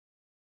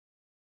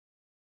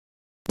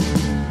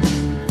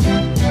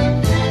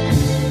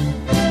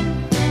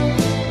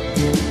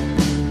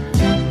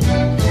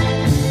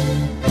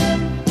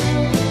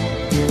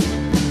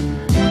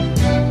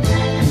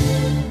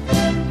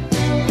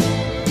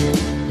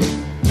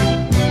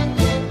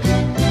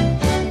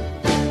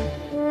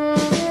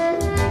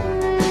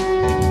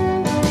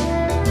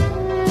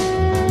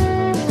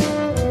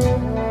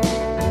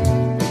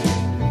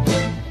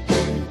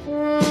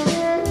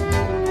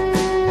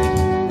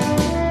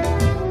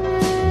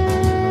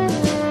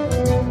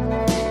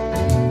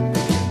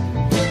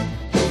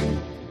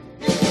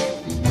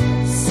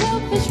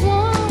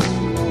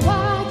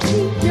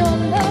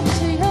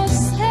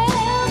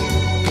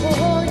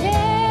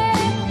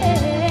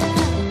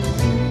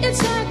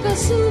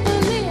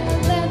souvenir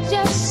that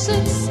just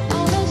sits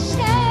on a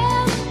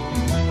shelf.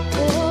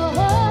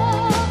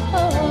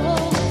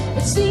 Oh,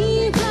 it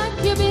seems like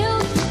you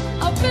built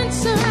a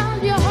fence around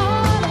your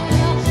heart,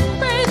 and a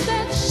phrase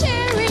that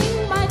sharing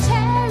might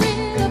tear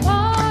it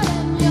apart,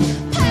 and you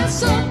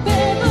pass up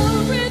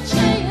every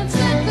chance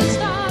that could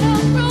start a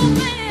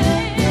romance.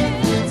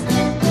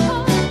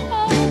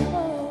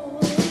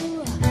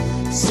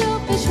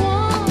 Selfish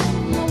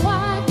one,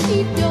 why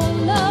keep your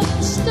love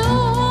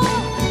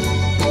stored?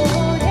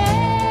 Oh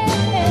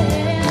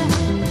yeah,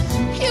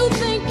 you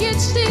think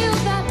it's still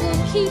that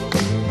will keep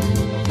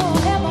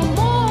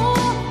forevermore.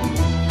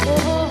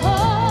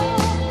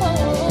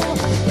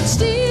 It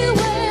still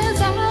wears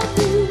out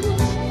through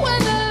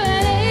weather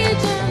and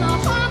age, and a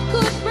heart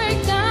could break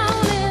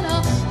down in a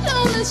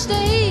lonely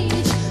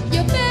stage.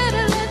 You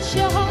better let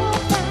your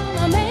heart find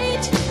a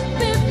mate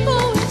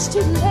before it's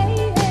too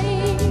late.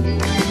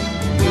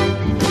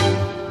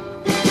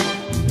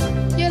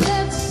 You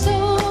let so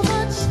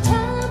much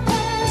time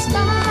pass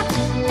by,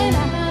 and I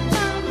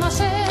found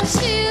myself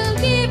still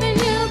giving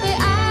you the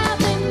eye.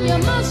 Then you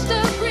must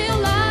have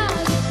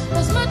realized,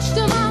 was much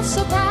to my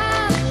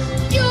surprise,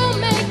 you're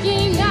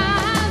making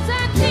eyes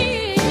at me.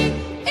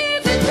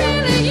 Is it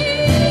really you?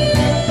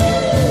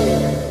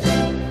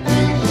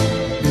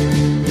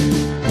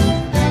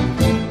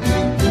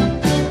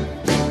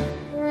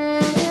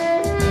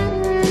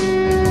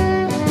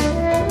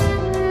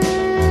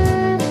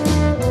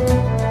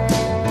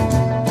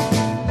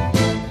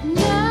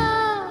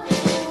 Now,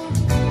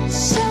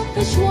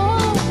 selfish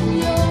one,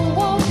 you're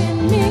walking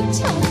me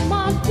to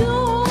my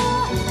door.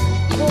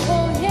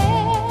 Oh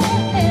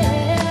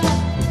yeah,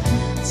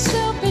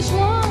 selfish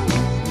one,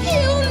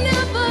 you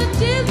never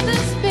did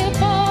this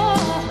before.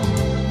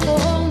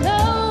 Oh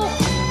no,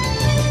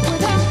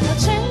 without a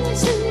chance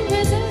to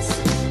resist,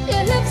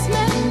 your lips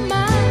met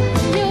mine.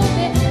 You're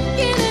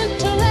beginning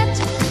to let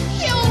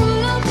your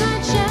love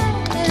light shine,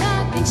 and I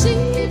can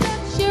see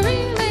that you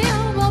really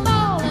are a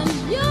ball, and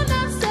you're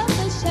not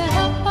selfish at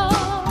all.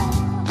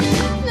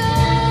 No,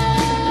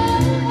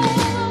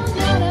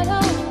 not at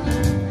all.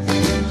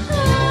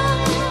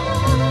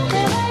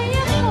 The way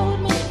you hold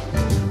me,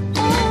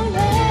 oh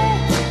yeah,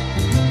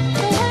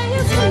 the way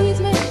you squeeze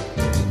me.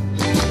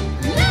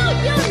 No,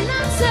 you're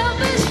not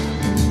selfish.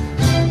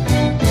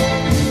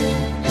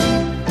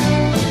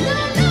 No,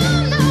 no,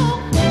 no.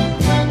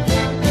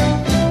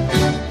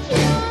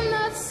 You're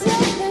not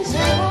selfish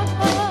at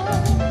all.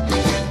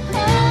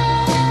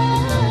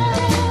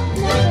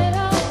 Not at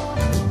all.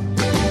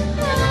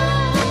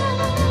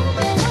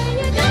 The way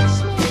you touch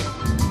me,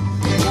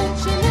 don't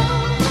you know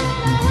that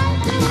I like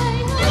the way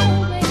you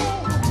hold me?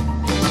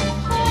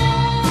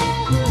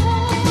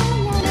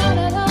 Not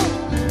at all.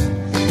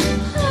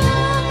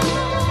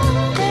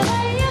 The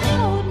way you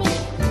hold me,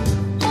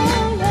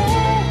 oh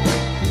yeah,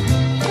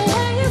 the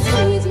way you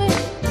squeeze me.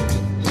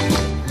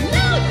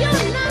 No,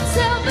 you're not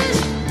selfish.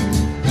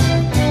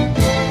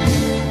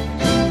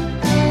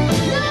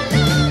 No,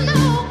 no, no.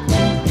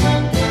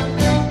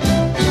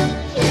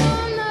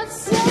 You're not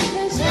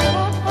selfish at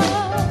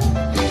all.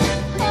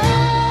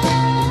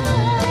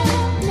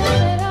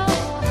 Not at all.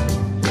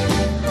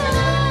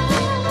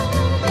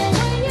 The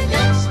way you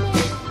touch me,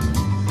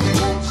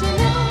 don't you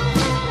know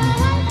that I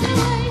like the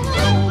way you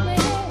hold me?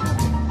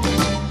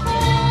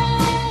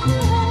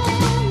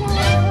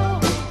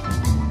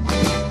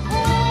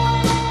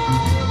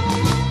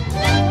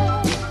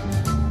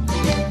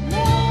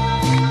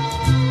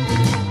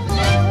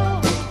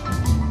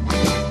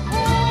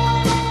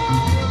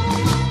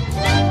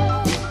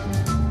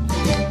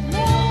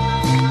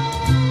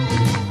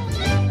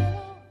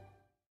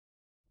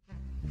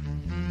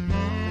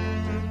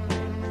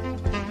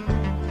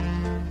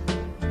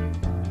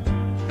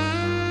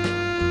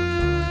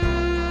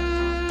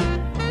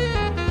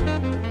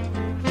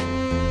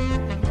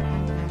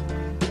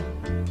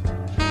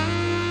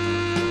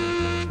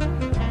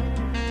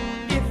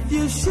 If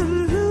you should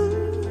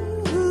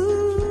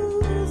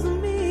lose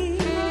me,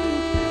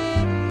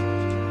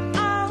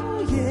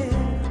 oh yeah,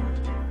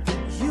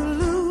 you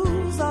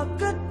lose a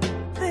good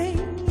thing,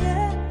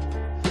 yeah.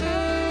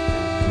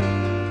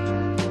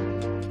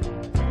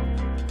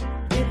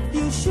 If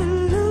you should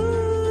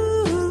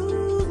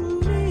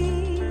lose me,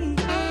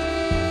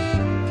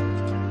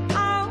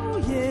 oh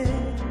yeah,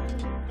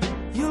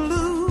 you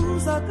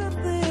lose a good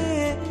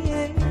thing.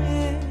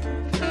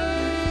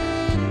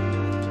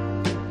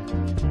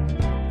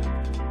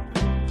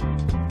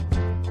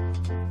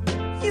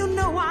 You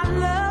know I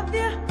love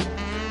you,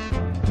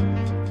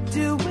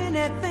 do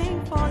anything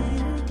for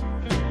you.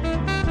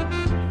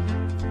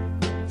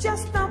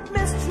 Just don't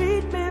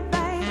mistreat me,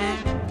 baby,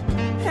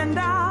 and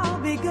I'll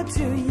be good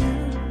to you.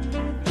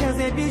 'Cause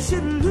if you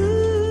should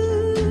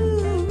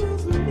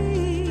lose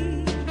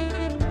me,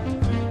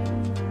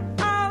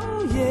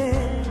 oh yeah,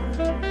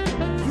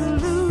 you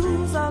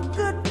lose a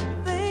good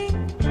thing.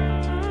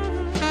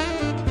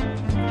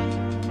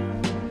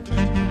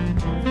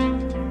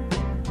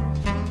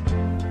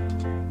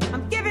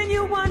 I'm giving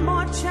you one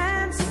more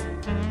chance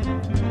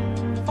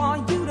for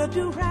you to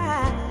do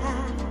right.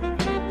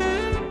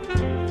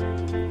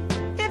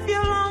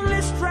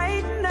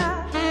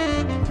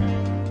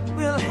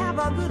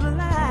 a good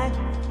life.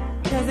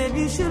 'Cause if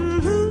you should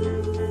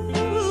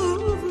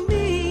lose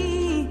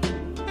me,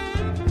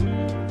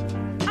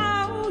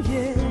 oh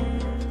yeah,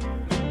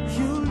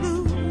 you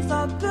lose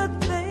a good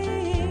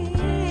thing.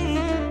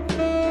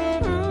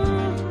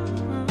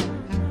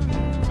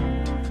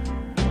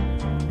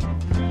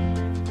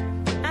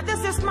 Now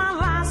this is my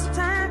last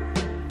time,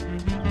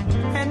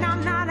 and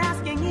I'm not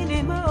asking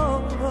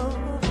anymore.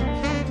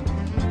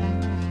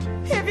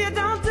 If you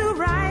don't do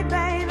right,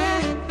 baby,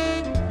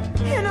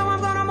 you know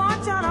I'm gonna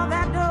march out of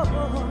that door.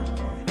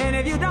 And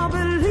if you don't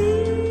believe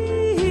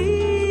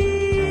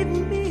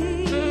me,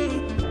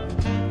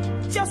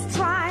 just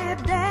try it,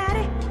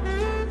 Daddy,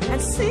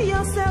 and see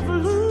yourself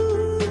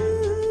lose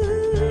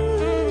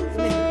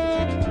me.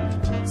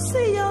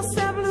 See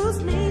yourself lose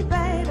me,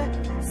 baby.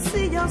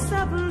 See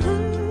yourself lose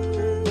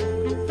me.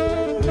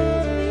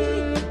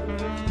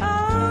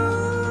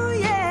 Oh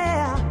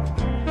yeah,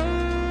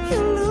 you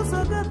lose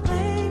a good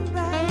thing,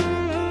 baby.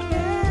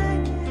 Yeah,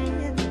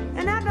 yeah, yeah.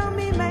 And I don't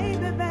mean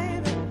maybe,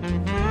 baby,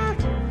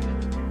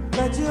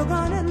 but you're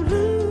gonna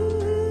lose.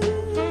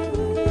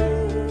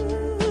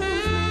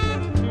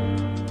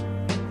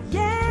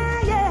 Yeah,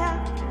 yeah,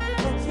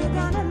 but you're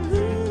gonna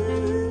lose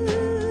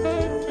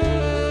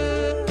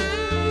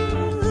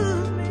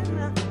me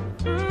now.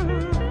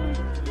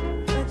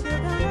 But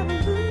you're gonna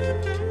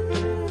lose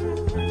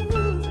me.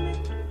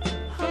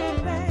 Oh,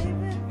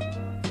 baby,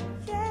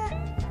 yeah,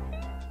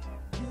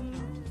 you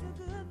lose a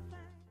good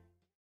thing.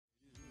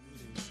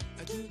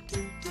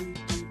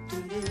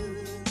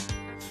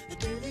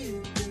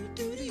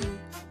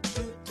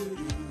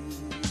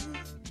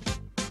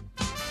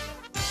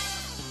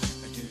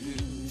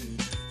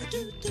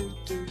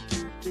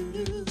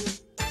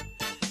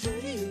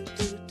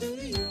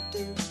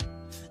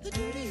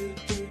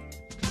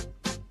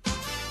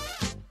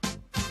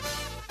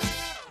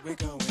 We're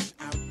going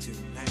out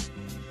tonight,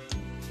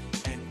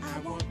 and I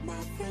want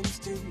my friends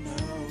to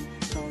know,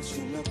 'cause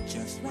you look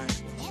just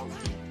right,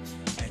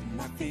 and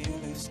my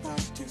feelings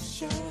start to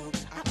show.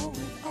 I owe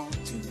it all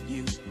to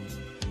you,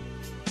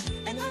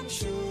 and I'm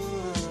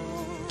sure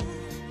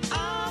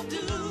I'll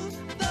do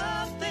the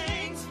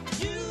things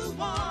you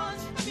want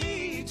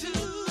me to.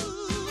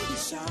 You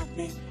shock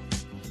me,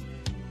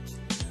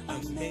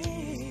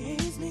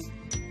 amaze me,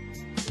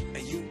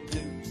 you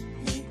blew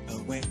me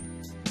away.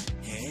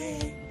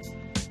 Hey,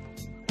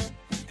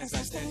 as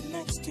I stand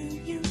next to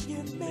you,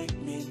 you make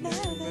me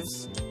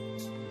nervous.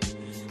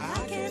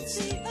 I can't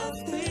see a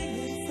thing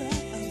in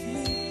front of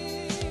me.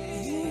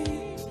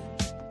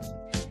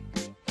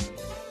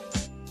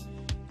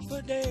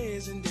 For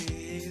days and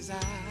days I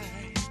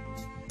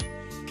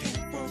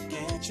can't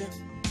forget you.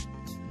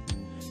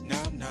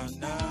 No, no,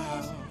 no.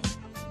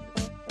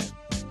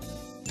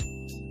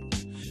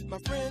 My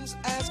friends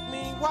ask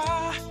me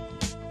why.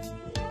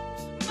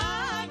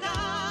 My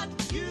God,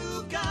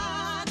 you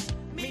got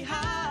me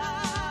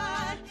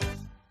high.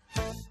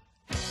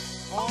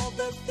 All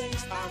the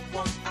things I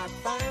want, I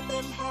find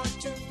them hard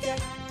to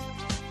get.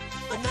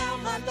 But now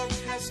my luck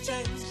has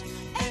changed,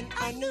 and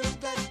I knew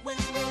that when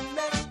we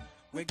met,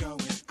 we're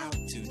going out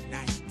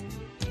tonight.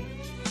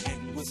 And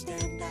we'll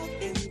stand out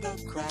in the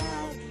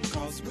crowd,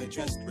 'cause we're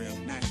dressed real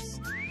nice.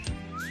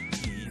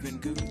 Even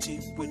Gucci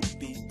would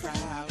be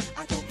proud.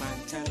 I don't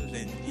mind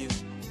telling you,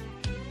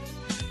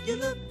 you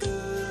look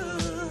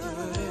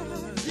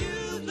good.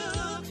 You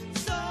look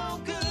so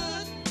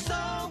good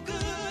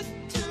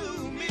to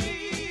me.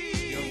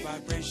 Your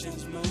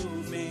vibrations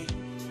move me,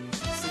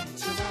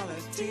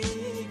 sensuality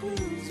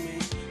grooves me.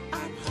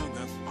 I'm hung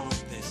up on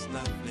this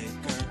lovely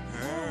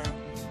girl.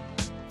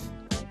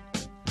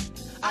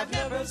 I've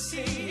never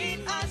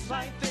seen eyes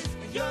like this,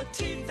 and your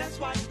teeth as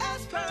white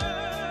as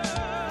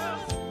pearl.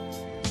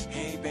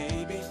 Hey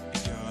baby,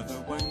 you're the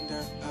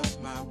wonder of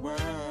my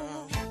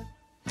world.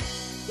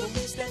 When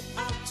we step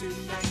out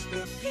tonight,